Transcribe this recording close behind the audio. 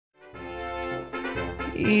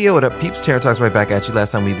Yo, what up peeps, TTarantox right back at you.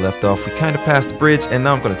 Last time we left off, we kind of passed the bridge, and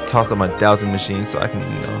now I'm going to toss up my dowsing machine so I can,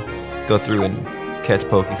 you know, go through and catch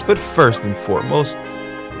pokies. But first and foremost,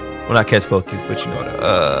 well, not catch pokies, but you know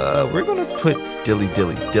what, we're going to put Dilly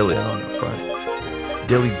on the front.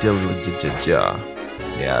 Dilly,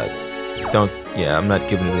 yeah, I'm not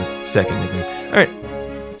giving it a second nickname. Alright,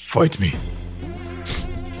 fight me.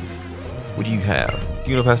 What do you have?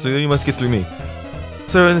 You know, Pastor, you must get through me.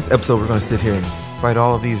 So in this episode, we're going to sit here and fight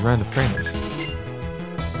all of these random trainers.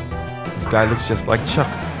 This guy looks just like Chuck.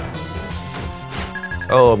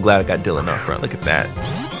 Oh, I'm glad I got Dylan up front. Look at that.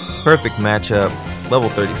 Perfect matchup. Level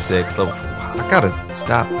 36. Level 4. I gotta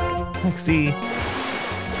stop. Like, see,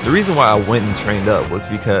 the reason why I went and trained up was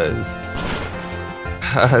because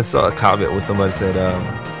I saw a comment where somebody said,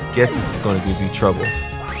 guess this is going to give you trouble.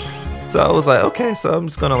 So I was like, okay, so I'm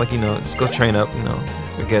just going to, like, you know, just go train up, you know,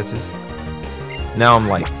 for guesses. Now I'm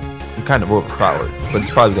like, I'm kind of overpowered, but it's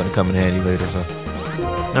probably going to come in handy later, so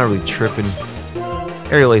not really tripping.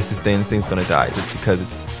 Aerial Ace, this thing's going to die just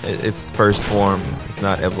because it's first form, it's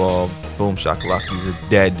not evolved. Boom, shakalaka, you're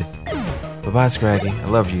dead. Bye-bye, Scraggy, I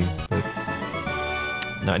love you, but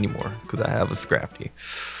not anymore, because I have a Scrafty.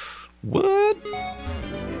 What?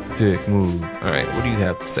 Dick move. Alright, what do you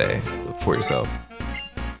have to say for yourself?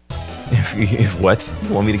 If what?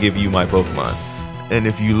 You want me to give you my Pokemon? And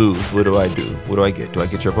if you lose, what do I do? What do I get? Do I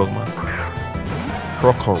get your Pokemon?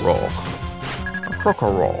 Krokorok. A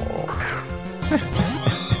Krokorok.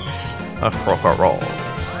 A Krokorok.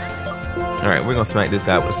 Alright, we're gonna smack this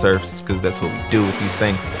guy with a surf because that's what we do with these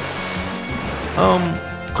things.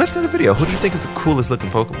 Question of the video, who do you think is the coolest looking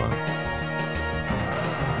Pokemon?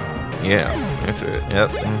 Yeah, answer it.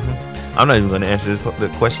 Yep. I'm not even gonna answer the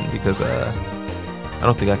question because I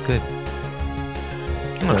don't think I could.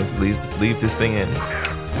 I'm gonna just leave this thing in.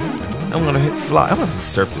 I'm gonna hit fly. I'm gonna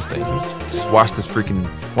surf this thing. Just wash this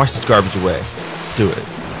garbage away. Let's do it.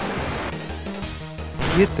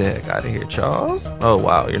 Get the heck out of here, Charles. Oh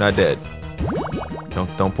wow, you're not dead.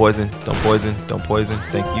 Don't poison.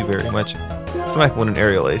 Thank you very much. Smack one in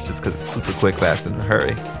Aerial Ace just because it's super quick, fast, and in a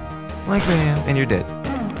hurry. Like bam, and you're dead.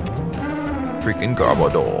 Freaking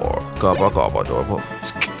Garbodor. Garbodor.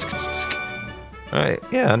 Alright,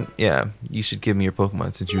 yeah, you should give me your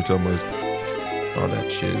Pokemon since you were talking about all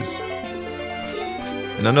that shiz.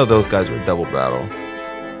 And I know those guys are a double battle.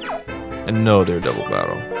 I know they're a double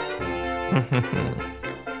battle.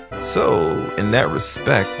 So, in that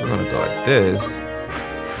respect, we're gonna go like this.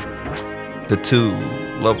 The two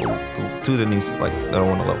that needs, like, I don't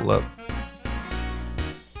want to level up.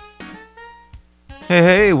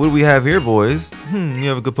 Hey, what do we have here, boys? You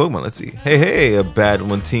have a good Pokemon. Let's see. Hey, a bad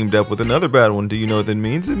one teamed up with another bad one. Do you know what that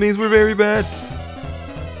means? It means we're very bad.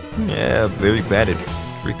 Yeah, very bad at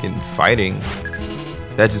freaking fighting.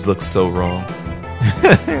 That just looks so wrong.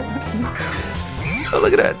 Oh,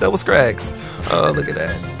 look at that. Double Scrags. Oh, look at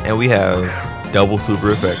that. And we have double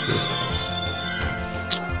super effective.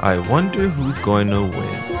 I wonder who's going to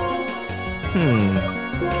win.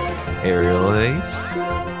 Aerial Ace.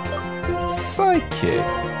 Psychic.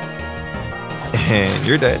 And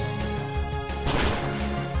you're dead.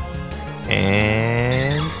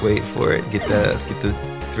 And wait for it. Get the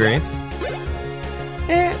experience.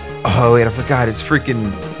 And oh wait, I forgot. It's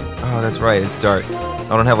freaking. Oh, that's right. It's dark. I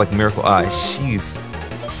don't have like Miracle Eye. Jeez.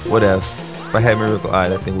 Whatevs. If I had Miracle Eye,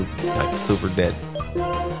 that thing would be like super dead.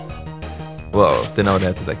 Well, then I would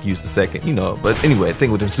have to like use the second, you know. But anyway, the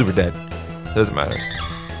thing would be super dead. Doesn't matter.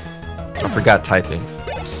 I forgot typings.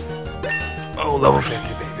 Oh, level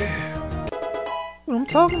 50, baby. What I'm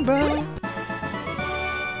talking about.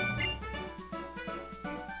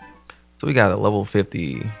 So we got a level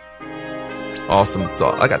 50. Awesome.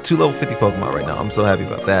 So I got 2 level 50 Pokemon right now. I'm so happy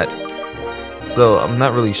about that. So I'm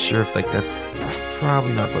not really sure if like that's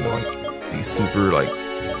probably not gonna like be super like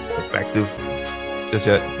effective just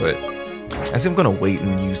yet, but I think I'm gonna wait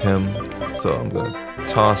and use him. So I'm gonna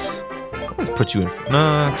toss. Let's put you in.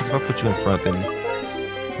 Nah, because if I put you in front, then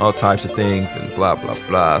all types of things and blah blah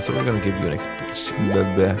blah. So we're gonna give you an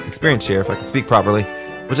experience share if I can speak properly,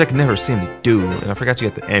 which I can never seem to do. And I forgot you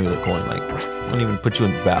got the amulet coin. Like, I don't even put you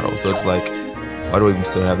in battle. So it's like, why do I even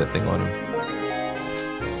still have that thing on him?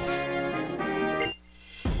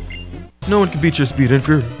 No one can beat your speed and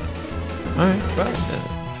fury. Alright, fine.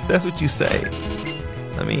 That's what you say.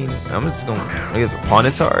 I mean, I'm just gonna. I guess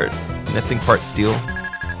Ponytard. That thing part steel.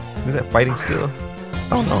 Is that fighting steel?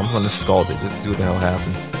 I don't know. I'm gonna scald it just to see what the hell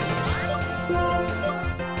happens.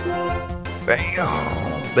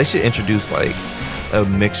 Bam! They should introduce like a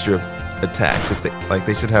mixture of attacks. If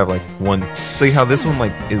they should have like one. See how this one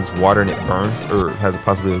like is water and it burns, or has a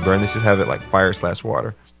possibility to burn. They should have it like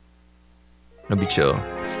fire/water. Gonna be chill.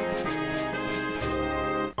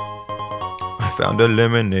 I found a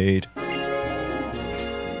lemonade.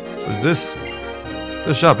 What is this?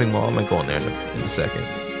 The shopping mall. I might go in there in a second.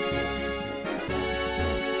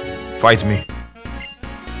 Fight me.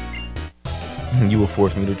 You will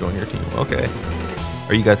force me to join your team. Okay.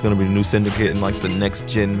 Are you guys gonna be the new syndicate in like the next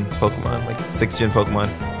gen Pokemon, like 6th gen Pokemon?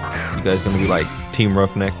 You guys gonna be like Team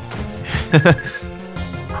Roughneck?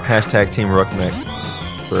 Hashtag Team Roughneck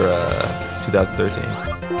for 2013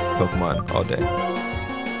 Pokemon all day.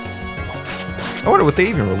 I wonder would they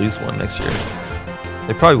even release one next year?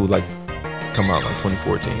 They probably would like come out like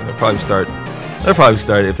 2014. They'll probably start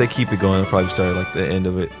if they keep it going. They'll probably start at like the end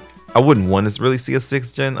of it. I wouldn't want to really see a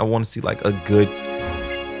 6th gen. I want to see like a good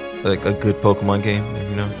Pokemon game,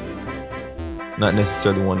 you know, not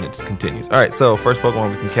necessarily one that just continues. All right, so first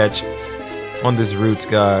Pokemon we can catch on this route,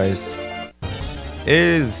 guys,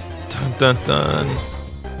 is dun dun dun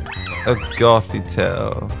a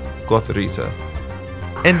Gothorita.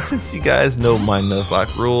 And since you guys know my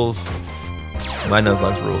Nuzlocke rules, my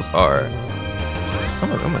Nuzlocke rules are, I'm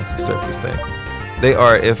gonna actually surf this thing. They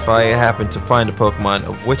are if I happen to find a Pokemon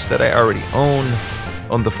of which that I already own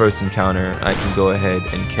on the first encounter, I can go ahead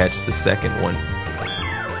and catch the second one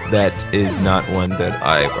that is not one that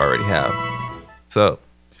I already have. So,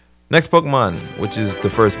 next Pokemon, which is the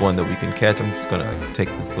first one that we can catch, I'm just gonna take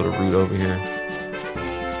this little route over here.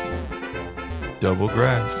 Double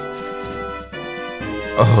grass.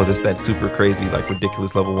 Oh, this that super crazy, like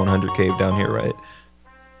ridiculous level 100 cave down here, right?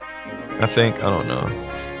 I think, I don't know.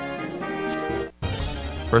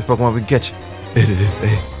 First Pokemon we can catch. It is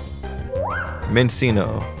a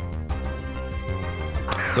Mencino.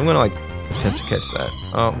 So I'm gonna like attempt to catch that.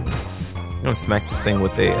 I'm gonna smack this thing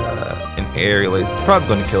with an aerial ace. It's probably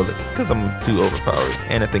gonna kill it because I'm too overpowered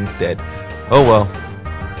and the thing's dead. Oh well.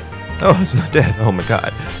 Oh, it's not dead. Oh my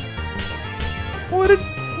god. What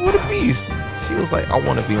a beast. She was like, I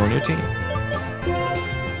want to be on your team.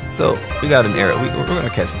 So we got an arrow. We're gonna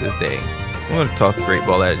catch this thing. We're gonna toss a great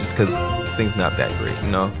ball at it just because thing's not that great, you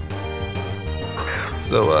know.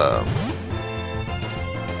 So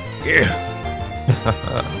yeah.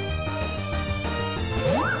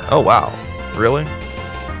 Oh wow, really?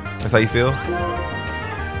 That's how you feel?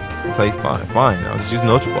 That's how you fine. I was using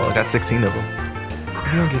Ultra Ball. I got 16 of them.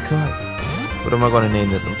 You don't get caught. What am I gonna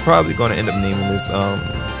name this? I'm probably gonna end up naming this I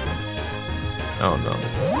don't know.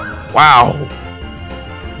 Wow.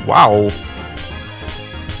 Wow.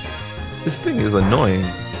 This thing is annoying.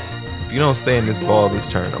 If you don't stay in this ball this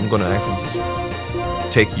turn, I'm gonna actually just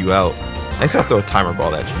take you out. I just have to throw a timer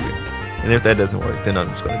ball at you. And if that doesn't work, then I'm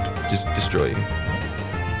just gonna just destroy you.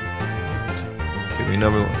 Just give me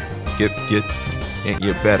another one. And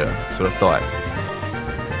get better. That's what I thought.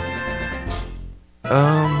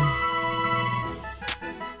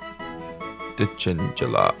 The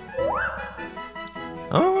Chinchilla.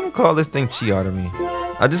 I don't want to call this thing Chiarami.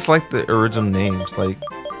 I just like the original names. Like,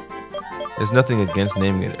 there's nothing against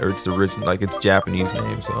naming it, or it's original, like it's Japanese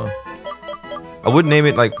name. So I would name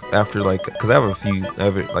it like after like, cause I have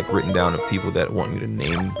it like written down of people that want me to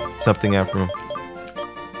name something after them.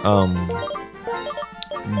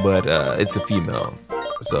 But it's a female,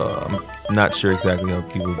 so I'm not sure exactly how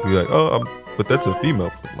people would be like, oh, but that's a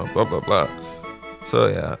female, blah blah blah. So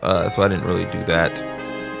yeah, so I didn't really do that.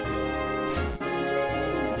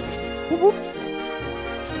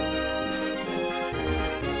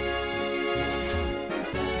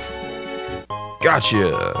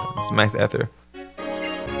 Gotcha! It's Max Ether.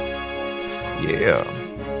 Yeah.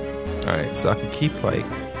 Alright, so I can keep like...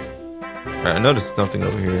 Alright, I noticed something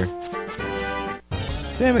over here.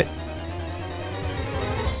 Damn it.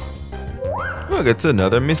 Look, it's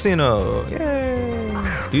another Mencino. Yay!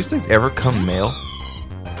 Do these things ever come male?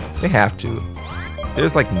 They have to.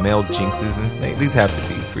 There's like male jinxes and things. These have to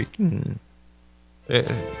be freaking...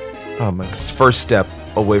 Oh my... First step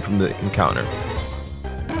away from the encounter.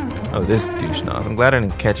 Oh, this douche knob. I'm glad I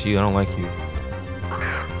didn't catch you. I don't like you.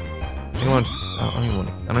 I don't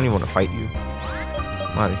even want to fight you.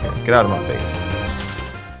 I'm out of here. Get out of my face.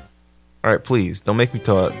 Alright, please. Don't make me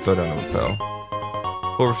throw down the repel.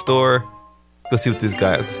 Full restore. Go see what this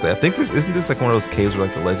guy has to say. I think isn't this like one of those caves where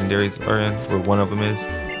like the legendaries are in? Where one of them is?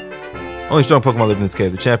 Only strong Pokemon live in this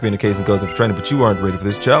cave. The champion in the cave and goes in for training, but you aren't ready for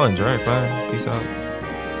this challenge. Alright, fine. Peace out.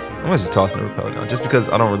 I'm actually tossing the repel down. Just because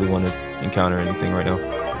I don't really want to encounter anything right now.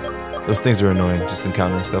 Those things are annoying, just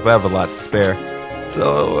encountering stuff. I have a lot to spare.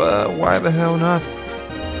 So, why the hell not?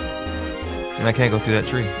 And I can't go through that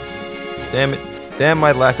tree. Damn it. Damn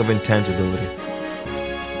my lack of intangibility.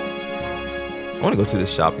 I want to go to this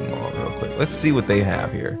shopping mall real quick. Let's see what they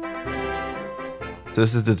have here. So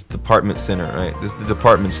this is the department center, right? This is the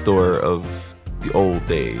department store of the old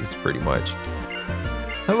days, pretty much.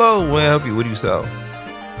 Hello, may I help you? What do you sell?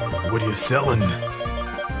 What are you selling?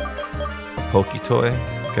 Pokey toy.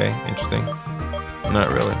 Okay, interesting.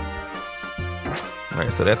 Not really.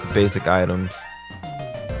 Alright, so that's the basic items.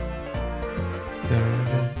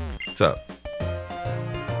 What's up?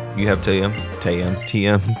 You have TMs.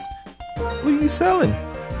 What are you selling?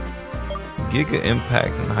 Giga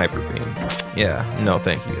Impact and Hyper Beam. Yeah, no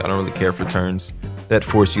thank you. I don't really care for turns that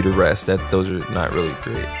force you to rest. Those are not really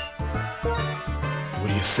great. What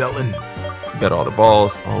are you selling? We got all the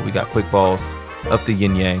balls. Oh, we got quick balls. Up the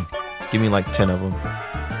yin yang. Give me like 10 of them.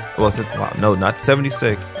 Well, wow, no, not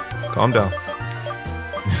 76. Calm down.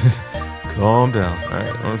 Calm down.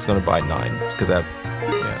 Alright, I'm just gonna buy 9. It's because I have,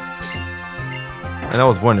 yeah. And I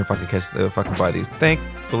was wondering if I could if I can buy these.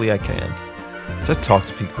 Thankfully I can. Just talk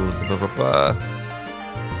to people. Blah, blah, blah.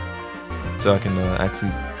 So I can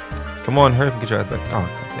actually. Come on, hurry up and get your ass back. Oh, god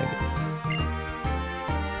dang it.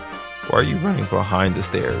 Why are you running behind the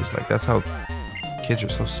stairs? Like, that's how kids are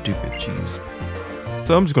so stupid. Jeez.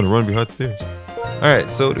 So I'm just gonna run behind the stairs. Alright,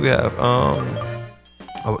 so what do we have?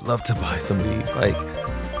 I would love to buy some of these. Like,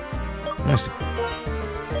 I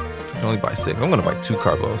can only buy 6. I'm gonna buy 2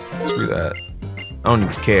 carbos. Screw that. I don't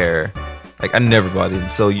even care. Like, I never buy them.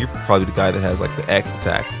 So you're probably the guy that has like the X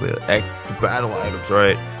attack, the battle items,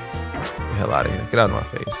 right? Get the hell out of here. Get out of my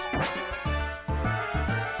face.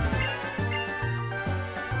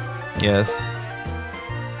 Yes.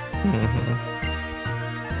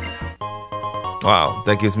 Wow,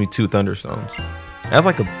 that gives me 2 Thunderstones. I have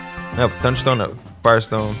a Thunderstone, a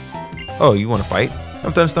Firestone. Oh, you want to fight? I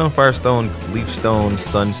have Thunderstone, Firestone, Leaf Stone,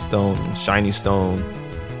 Sunstone, Shiny Stone.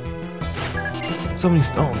 So many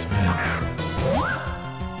stones, man.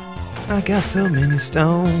 I got so many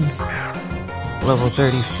stones. Level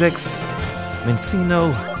 36.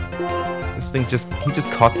 Mencino. This thing he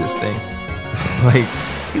just caught this thing. Like,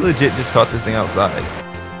 he legit just caught this thing outside.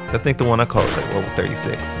 I think the one I caught was like level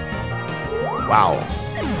 36. Wow.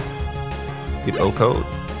 Get O code.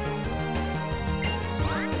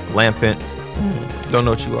 Lampent. Don't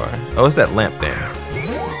know what you are. Oh, it's that lamp thing.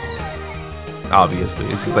 Obviously.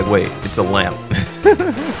 It's just like, wait, it's a lamp.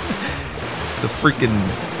 It's a freaking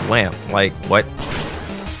lamp. Like, what?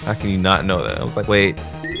 How can you not know that? I was like, wait.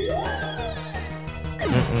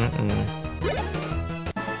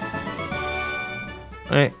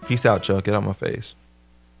 Alright, peace out, Chuck. Get out my face.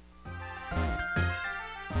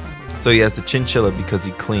 So he has the chinchilla because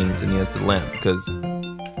he cleans, and he has the lamp because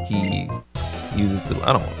he uses the.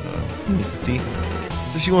 I don't know. He needs to see.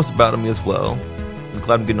 So she wants to battle me as well. I'm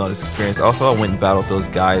glad I'm getting all this experience. Also, I went and battled those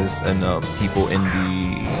guys and people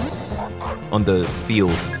on the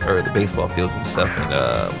field, or the baseball fields and stuff, and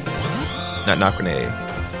not Nakrane,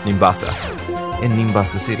 Nimbasa, in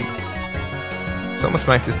Nimbasa City. So I'm gonna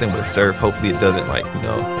smack this thing with a surf. Hopefully it doesn't, like, you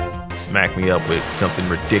know, smack me up with something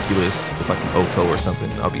ridiculous with like an Oko or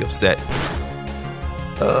something. I'll be upset.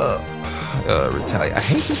 Retaliate. I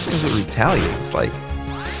hate these things with retaliate. It's like,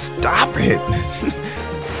 stop it.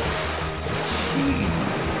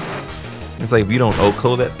 Jeez. It's like, if you don't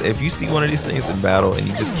Oko that, if you see one of these things in battle and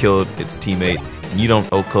you just killed its teammate and you don't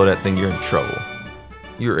Oko that thing, you're in trouble.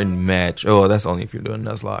 You're in match. Oh, that's only if you're doing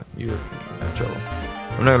Nuzlocke. You're in trouble.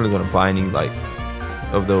 I'm not really gonna buy any like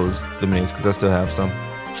of those lemonades because I still have some.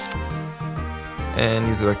 And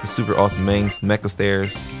these are like the super awesome mecha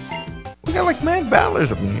stairs. We got like mad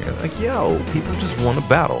battlers up in here. Like, yo, people just want to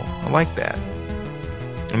battle. I like that.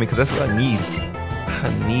 I mean, because that's what I need. I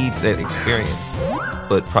need that experience.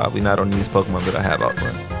 But probably not on these Pokemon that I have out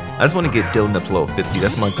front. I just want to get Dylan up to level 50.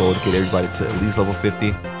 That's my goal, to get everybody to at least level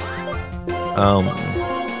 50.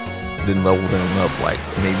 Then level them up, like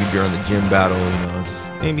maybe during the gym battle, you know,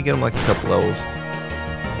 just maybe get them like a couple levels.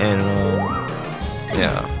 And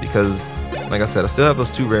yeah, because like I said, I still have those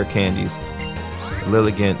 2 rare candies.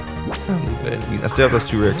 Lilligant. I still have those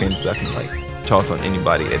 2 rare candies that I can like toss on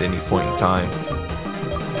anybody at any point in time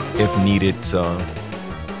if needed. So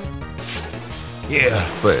yeah,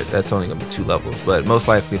 but that's only gonna be 2 levels. But most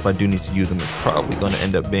likely, if I do need to use them, it's probably gonna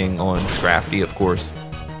end up being on Scrafty, of course.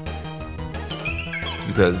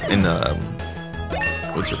 Because in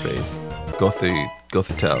what's her face? Go through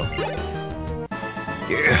Tell.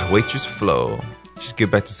 Yeah, Waitress Flo. Just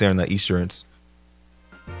get back to Sarah that insurance.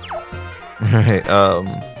 Alright, so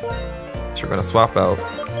we're gonna swap out.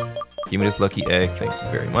 Give me this lucky egg, thank you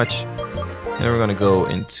very much. And then we're gonna go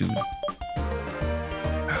into,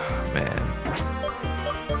 man,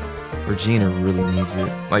 Regina really needs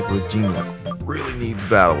it. Like, Regina really needs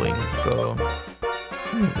battling, so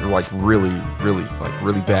like really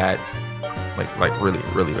bad. Like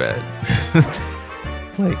really bad.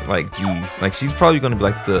 like geez. Like, she's probably gonna be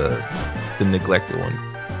like the the neglected one.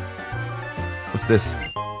 What's this?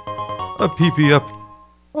 A PP up.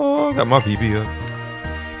 Oh, I got my PP up.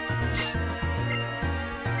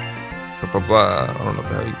 Blah, blah, blah. I don't know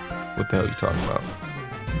what the hell you talking about.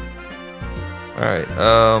 Alright,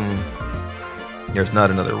 there's not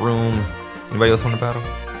another room. Anybody else want to battle?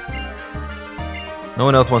 No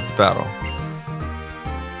one else wants to battle.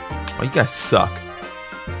 Oh, you guys suck.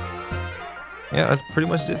 Yeah, I pretty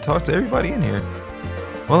much did talk to everybody in here.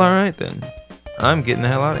 Well, alright then. I'm getting the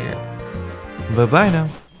hell out of here. Bye-bye now.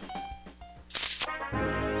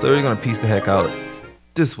 So we're gonna piece the heck out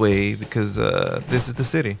this way because this is the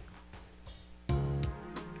city.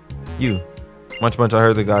 You. Munch Munch, I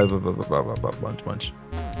heard the guy, Munch Munch.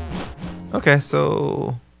 Okay,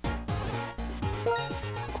 so...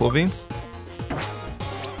 Cool beans?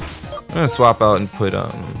 I'm gonna swap out and put, yeah,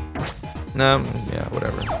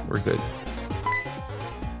 whatever. We're good.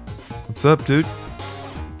 What's up, dude?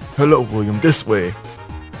 Hello, William, this way.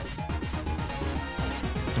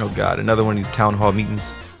 Oh god, another one of these town hall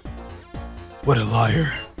meetings. What a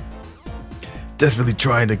liar. Desperately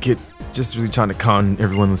trying to con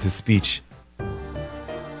everyone with his speech.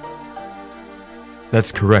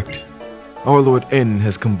 That's correct. Our Lord N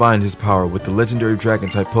has combined his power with the legendary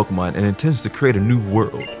dragon-type Pokemon and intends to create a new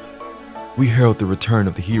world. We herald the return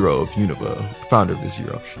of the hero of Unova, the founder of this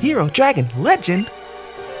hero. Hero, dragon, legend?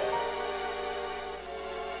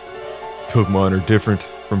 Pokemon are different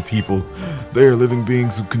from people. They are living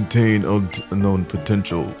beings who contain unknown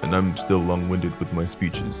potential, and I'm still long-winded with my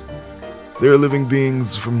speeches. They are living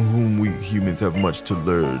beings from whom we humans have much to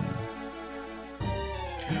learn.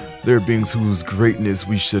 They are beings whose greatness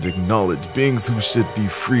we should acknowledge, beings who should be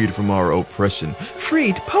freed from our oppression.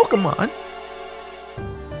 Freed Pokemon?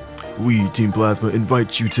 We, Team Plasma,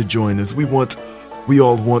 invite you to join us. We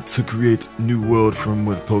all want to create a new world from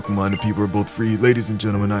what Pokemon and people are both free. Ladies and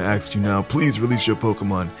gentlemen, I ask you now, please release your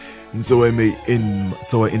Pokemon, and so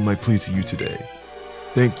I end my plea to you today.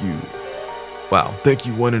 Thank you. Wow, thank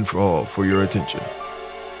you one and for all for your attention.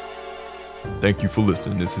 Thank you for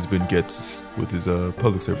listening. This has been Getz with his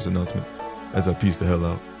public service announcement as I peace the hell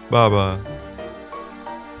out. Bye bye.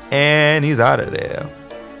 And he's out of there.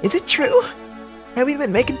 Is it true? Have we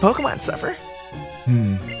been making Pokemon suffer?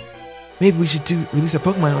 Maybe we should release our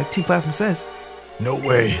Pokemon like Team Plasma says. No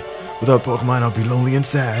way. Without Pokemon, I'll be lonely and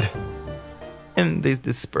sad. And they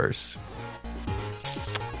disperse.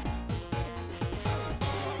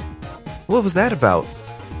 What was that about?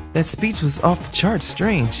 That speech was off the charts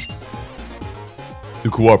strange. The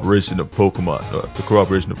cooperation of Pokemon, the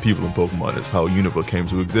cooperation of people in Pokemon is how Unova came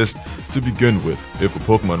to exist to begin with. If a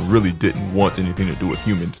Pokemon really didn't want anything to do with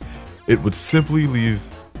humans, it would simply leave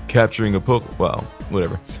capturing a Pokemon. Well,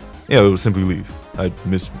 whatever. Yeah, it would simply leave. I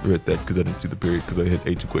misread that because I didn't see the period because I hit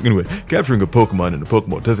A too quick. Anyway, capturing a Pokemon in a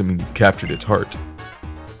Pokemon doesn't mean you've captured its heart.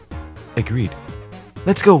 Agreed.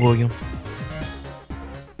 Let's go, William.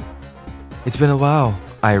 It's been a while,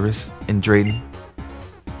 Iris and Drayden.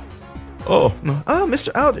 Oh, Mr.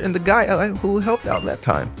 Alder and the guy who helped out that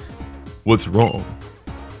time. What's wrong?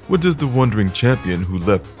 What does the wandering champion who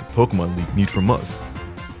left the Pokemon League need from us?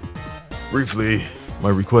 Briefly, my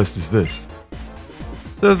request is this.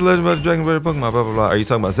 There's a legend about the dragon bird Pokemon, blah blah blah. Are you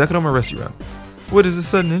talking about Zekrom or Reshiram? What is this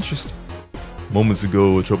sudden interest? Moments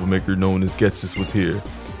ago, a troublemaker known as Getsus was here.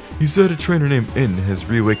 He said a trainer named N has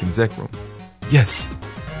reawakened Zekrom. Yes.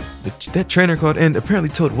 That trainer called N apparently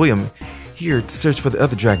told William here to search for the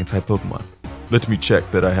other dragon-type Pokemon. Let me check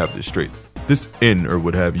that I have this straight. This N, or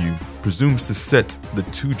what have you, presumes to set the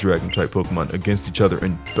two dragon-type Pokemon against each other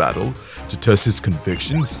in battle to test his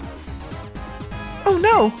convictions? Oh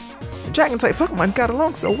no! The dragon-type Pokemon got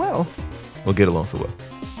along so well. We'll get along so well.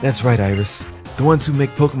 That's right, Iris. The ones who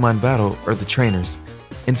make Pokemon battle are the trainers.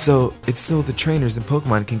 And so, it's so the trainers and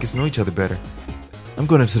Pokemon can get to know each other better. I'm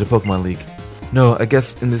going into the Pokemon League. No, I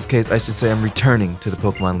guess in this case I should say I'm returning to the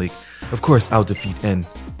Pokemon League. Of course I'll defeat N.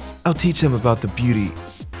 I'll teach him about the beauty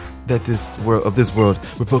that this world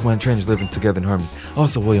where Pokemon trainers live together in harmony.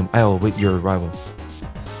 Also, William, I'll await your arrival.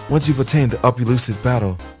 Once you've attained the Opelucid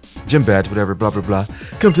battle, gym badge, whatever, blah blah blah,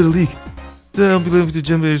 come to the league. Don't be limited to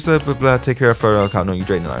gym badge, blah blah blah. Take care of further account knowing you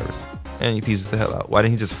Drayden and Iris. And he pieces the hell out. Why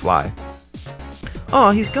didn't he just fly?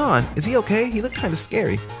 Oh, he's gone. Is he okay? He looked kind of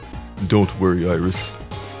scary. Don't worry, Iris.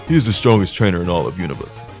 He is the strongest trainer in all of Unova.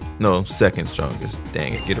 No, second strongest.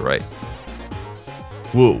 Dang it, get it right.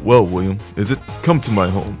 Well, William, is it? Come to my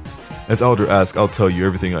home. As Alder asked, I'll tell you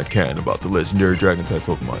everything I can about the legendary dragon-type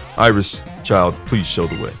Pokemon. Iris, child, please show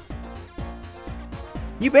the way.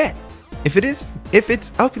 You bet. If it's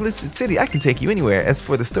Opelucid City, I can take you anywhere. As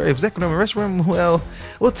for the story of Zekrom and Reshiram, well,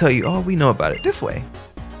 we'll tell you all we know about it this way.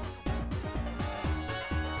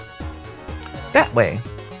 That way.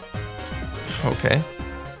 Okay.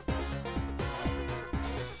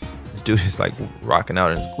 This dude is like rocking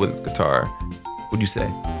out with his guitar. What do you say?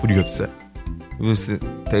 What do you got to say? Lucid,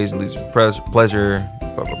 stage leads pleasure,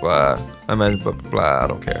 blah blah blah. I mean, blah blah blah. I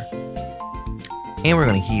don't care. And we're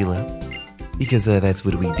gonna heal up because that's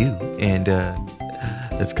what we do, and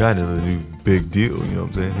that's kind of the new big deal. You know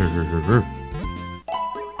what I'm saying?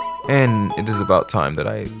 And it is about time that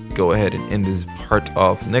I go ahead and end this part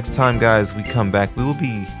off. Next time, guys, we come back, we will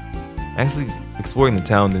be actually exploring the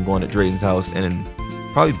town, then going to Drayden's house, and then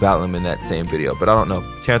probably battle him in that same video. But I don't know.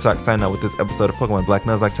 TTarantox signing out with this episode of Pokemon Black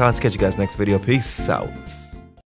Nuzlocke Challenge. Catch you guys next video. Peace out.